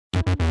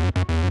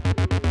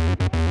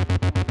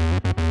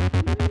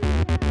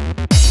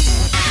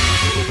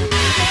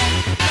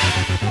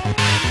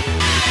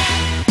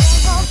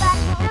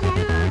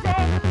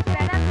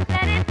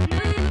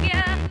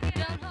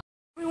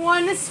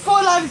this is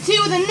Ford Level 2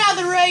 with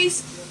another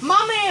race.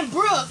 My man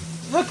Brooke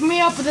hooked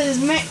me up with this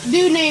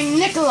dude named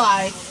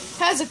Nikolai.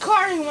 Has a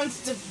car he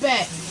wants to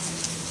bet.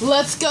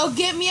 Let's go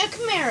get me a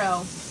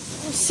Camaro.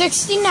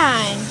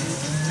 69.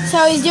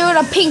 So he's doing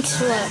a pink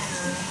slip.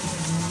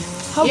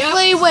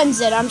 Hopefully he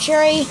wins it. I'm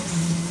sure he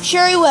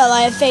will.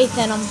 I have faith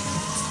in him.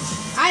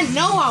 I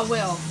know I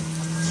will.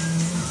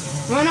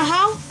 You wanna know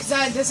how?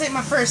 Because this ain't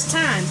my first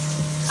time.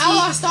 I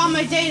lost all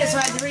my data, so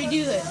I had to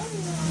redo it.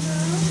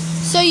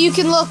 So you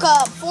can look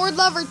up Ford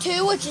Lover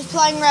 2, which is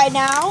playing right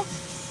now,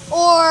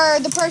 or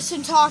the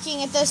person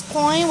talking at this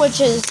point, which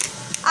is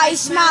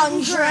Ice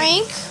Mountain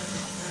Drink.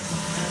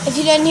 If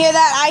you didn't hear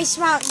that, Ice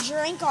Mountain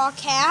Drink, all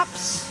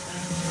caps.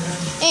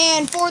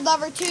 And Ford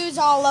Lover 2 is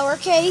all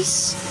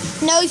lowercase.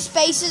 No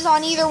spaces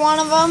on either one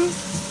of them.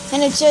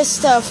 And it's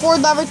just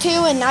Ford Lover 2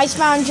 and Ice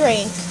Mountain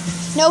Drink.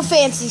 No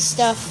fancy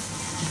stuff.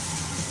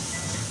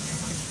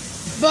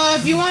 But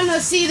if you want to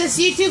see this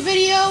YouTube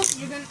video,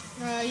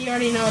 you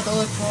already know what to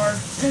look for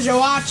because you're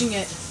watching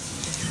it.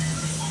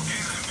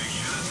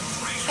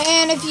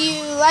 And if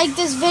you like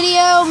this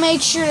video,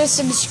 make sure to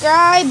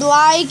subscribe,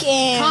 like,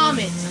 and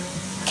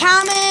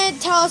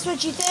comment. Tell us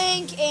what you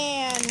think,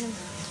 and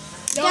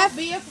don't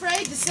be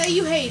afraid to say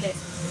you hate it.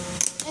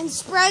 And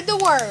spread the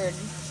word.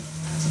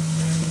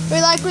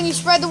 We like when you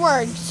spread the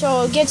word,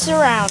 so it gets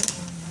around.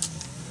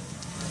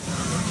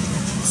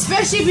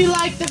 Especially if you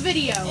like the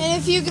video.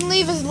 And if you can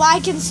leave us a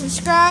like and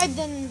subscribe,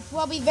 then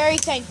we'll be very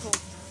thankful.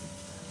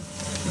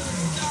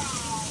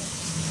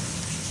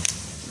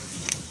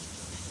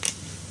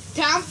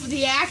 Time for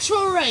the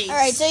actual race.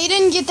 Alright, so you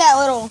didn't get that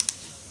little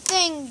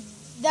thing,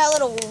 that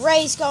little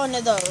race going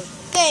to the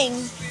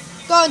thing,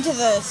 going to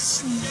the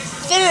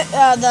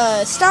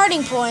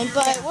starting point,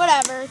 but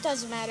whatever, it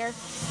doesn't matter.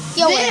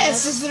 You'll win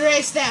this is the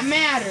race that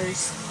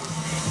matters.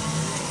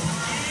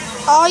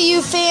 All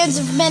you fans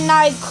of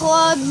Midnight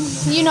Club,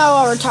 you know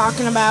what we're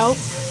talking about.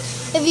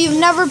 If you've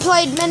never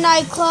played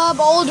Midnight Club,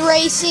 old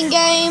racing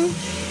game,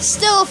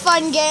 still a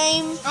fun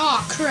game.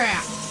 Oh,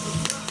 crap.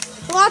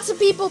 Lots of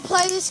people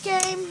play this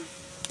game.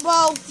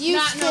 Well,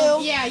 used to.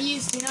 Yeah,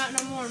 used to. Not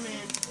no more,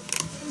 man.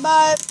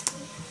 But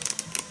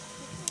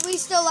we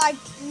still like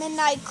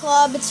Midnight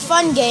Club. It's a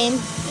fun game.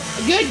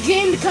 A good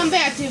game to come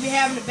back to if you're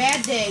having a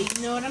bad day.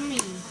 You know what I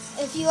mean?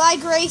 If you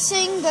like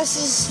racing, this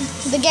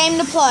is the game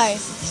to play.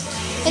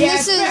 And yeah,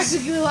 this it's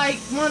practically like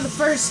one of the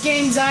first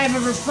games I've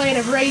ever played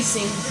of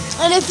racing.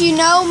 And if you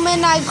know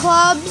Midnight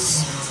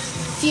Clubs,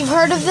 if you've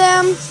heard of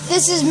them,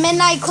 this is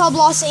Midnight Club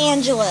Los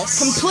Angeles.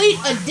 Complete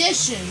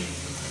edition.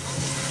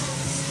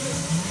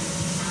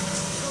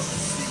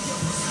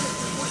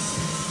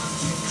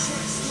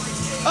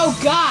 Oh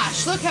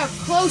gosh, look how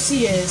close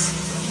he is.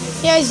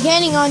 Yeah, he's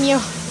gaining on you.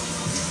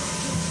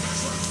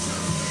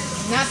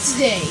 Not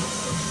today.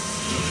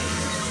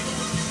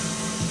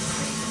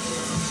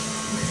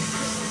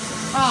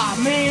 Aw,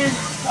 man.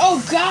 Oh,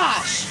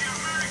 gosh.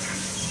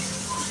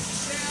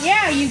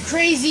 Yeah, you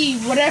crazy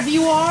whatever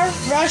you are.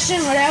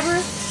 Russian, whatever.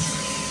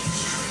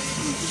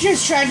 You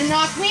just tried to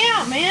knock me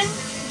out, man.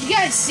 Did you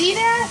guys see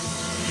that?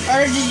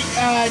 Or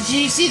did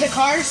you see the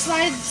car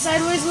slide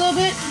sideways a little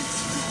bit?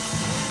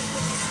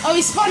 Oh,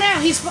 he spun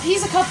out. He's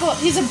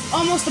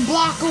almost a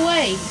block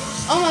away.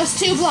 Almost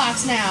 2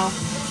 blocks now.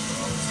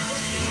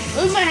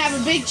 We might have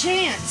a big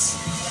chance.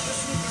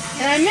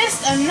 And I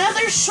missed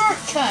another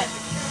shortcut.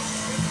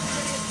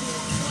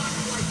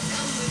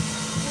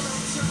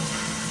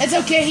 It's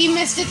okay, he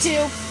missed it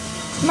too.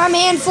 My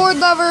man Ford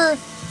Lover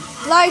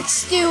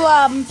likes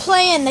to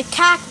play in the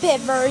cockpit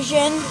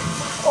version,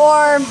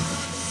 or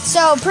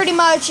so pretty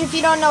much, if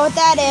you don't know what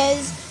that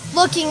is,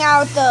 looking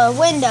out the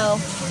window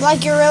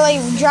like you're really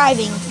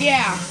driving.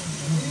 Yeah.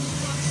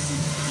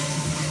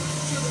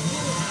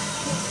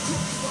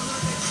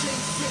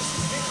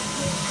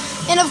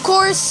 And of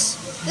course,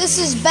 this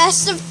is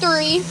best of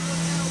 3.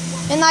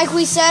 And like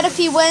we said, if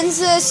he wins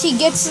this, he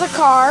gets the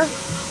car.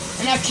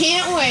 And I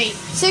can't wait.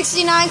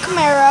 69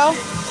 Camaro.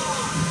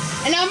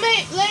 And I'll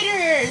make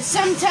later,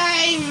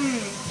 sometime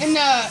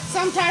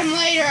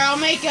later, I'll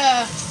make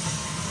a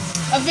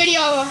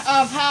video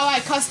of how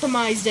I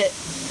customized it.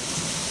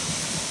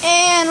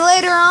 And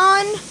later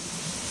on,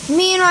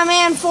 me and my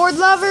man Ford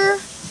Lover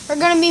are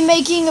going to be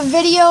making a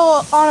video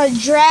on a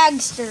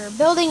dragster,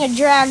 building a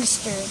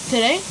dragster.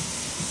 Today?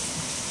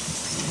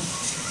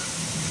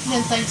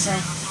 Didn't think so.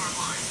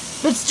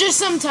 But it's just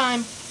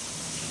sometime.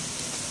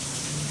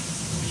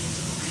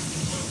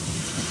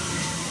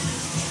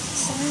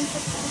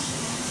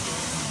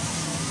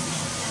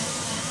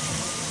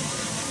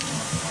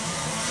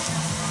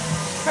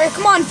 Alright,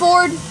 come on,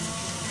 Ford.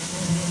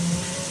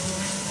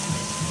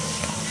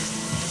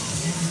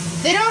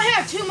 They don't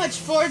have too much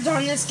Fords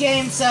on this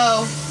game,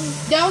 so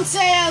don't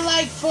say I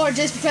like Ford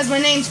just because my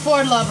name's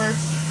Ford Lover.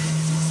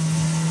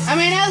 I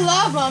mean, I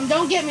love them,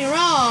 don't get me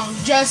wrong.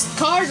 Just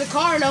car's a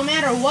car no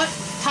matter what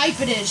type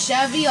it is.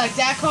 Chevy, like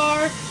that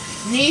car.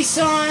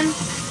 Nissan.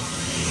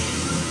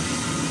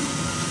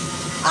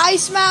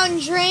 Ice Mountain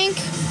Drink,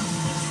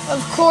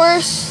 of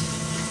course,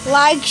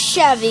 like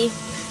Chevy.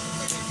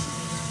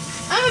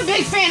 I'm a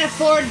big fan of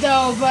Ford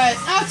though, but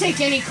I'll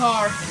take any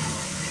car.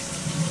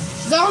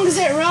 As long as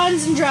it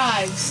runs and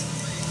drives.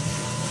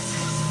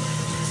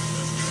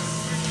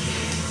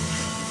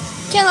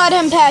 Can't let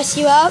him pass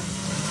you up.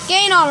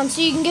 Gain on him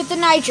so you can get the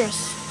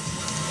nitrous.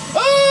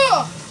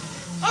 Oh!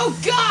 Oh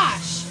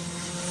gosh!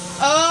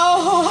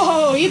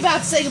 Oh, you about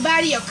to say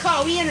goodbye to your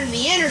car. We entered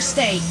the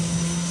interstate.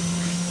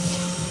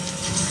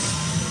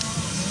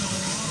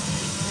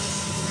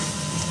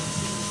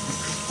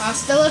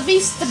 Hasta la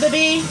vista,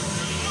 baby.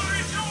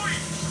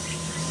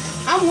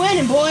 I'm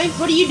winning, boy.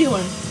 What are you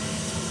doing?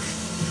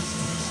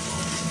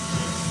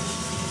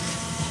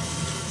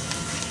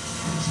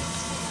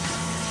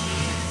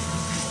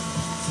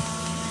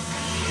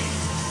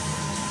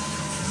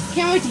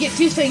 Can't wait to get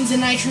 2 things of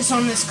nitrous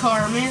on this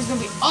car, man. It's gonna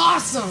be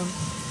awesome.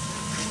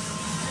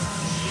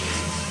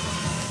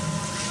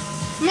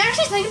 I'm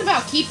actually thinking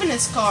about keeping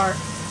this car.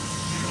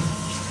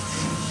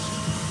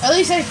 At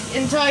least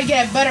until I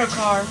get a better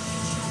car.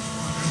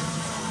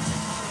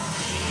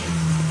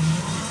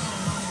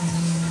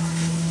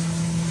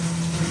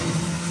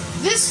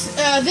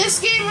 This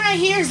game right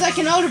here is like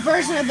an older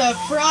version of the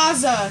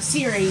Forza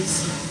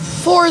series.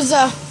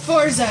 Forza,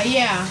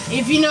 yeah.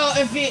 If you know,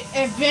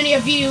 if any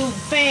of you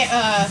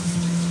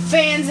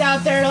fans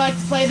out there like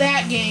to play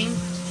that game.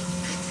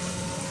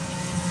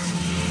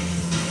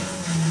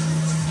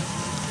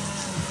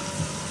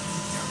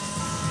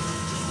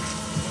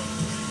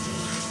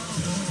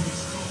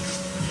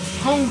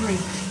 Hungry.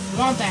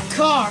 Want that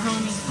car,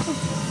 homie.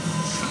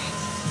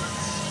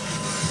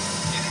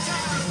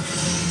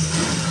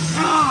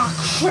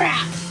 Oh,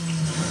 crap.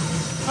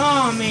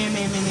 Oh, man.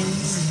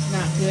 This is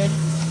not good.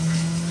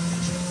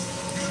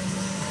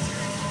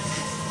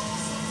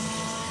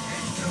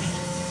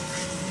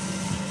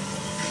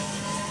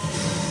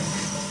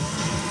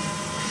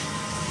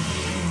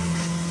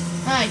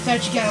 Ah, you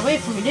thought you got away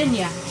from me, didn't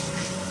ya?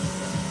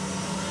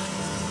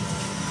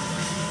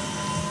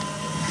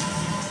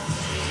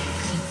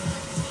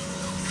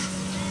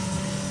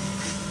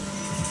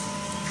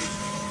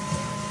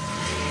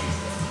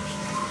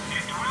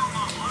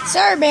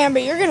 sorry, man,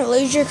 but you're gonna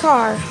lose your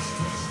car.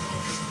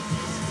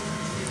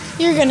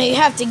 You're gonna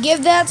have to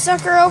give that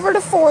sucker over to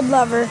Ford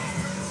Lover.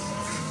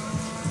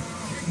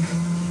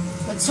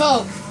 Let's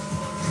hope.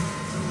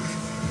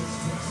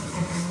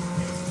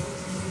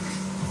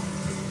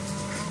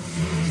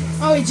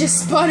 Oh, he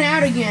just spun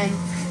out again.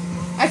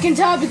 I can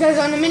tell because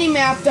on the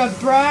mini-map, the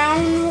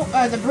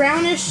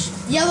brownish,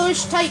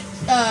 yellowish type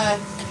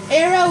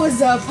arrow is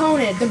the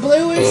opponent. The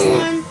bluish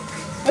one,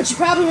 but you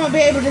probably won't be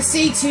able to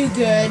see too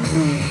good.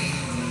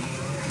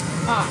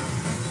 Ah.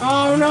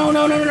 Oh,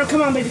 no.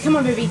 Come on,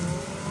 baby.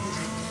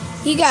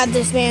 You got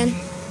this, man.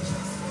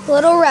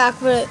 Little rock,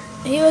 but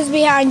he was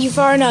behind you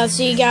far enough,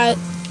 so you got,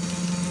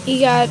 you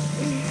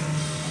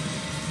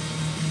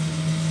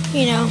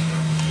know,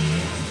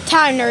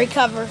 time to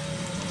recover.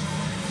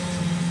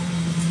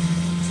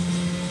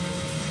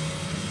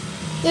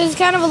 This is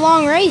kind of a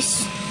long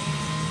race.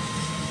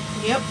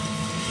 Yep.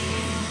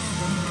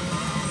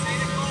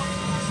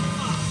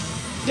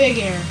 Big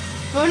air.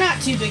 Well,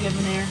 not too big of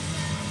an air.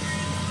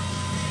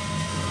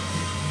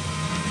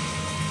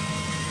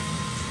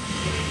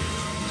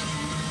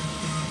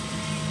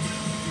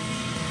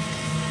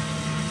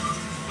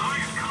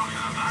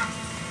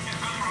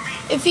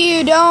 If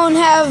you don't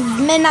have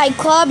Midnight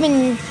Club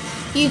and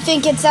you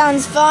think it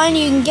sounds fun,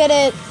 you can get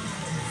it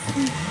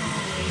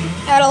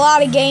at a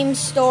lot of game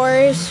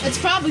stores. It's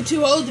probably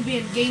too old to be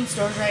in game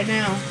stores right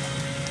now.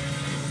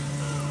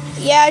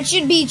 Yeah, it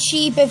should be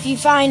cheap if you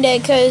find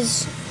it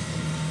because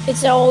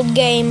it's an old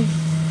game.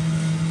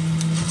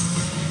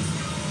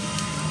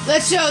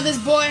 Let's show this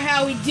boy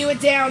how we do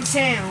it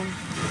downtown.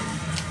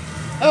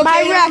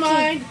 Okay, never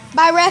mind.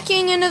 By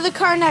wrecking into the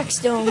car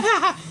next to him.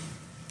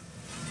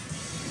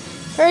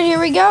 Alright, here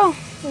we go.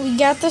 We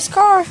got this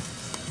car.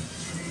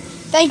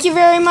 Thank you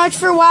very much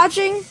for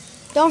watching.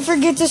 Don't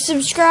forget to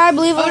subscribe,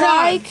 leave a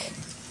like.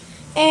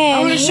 And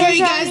I'm going to show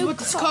you guys what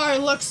this car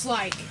looks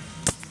like.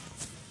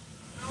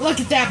 Look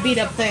at that beat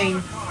up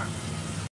thing.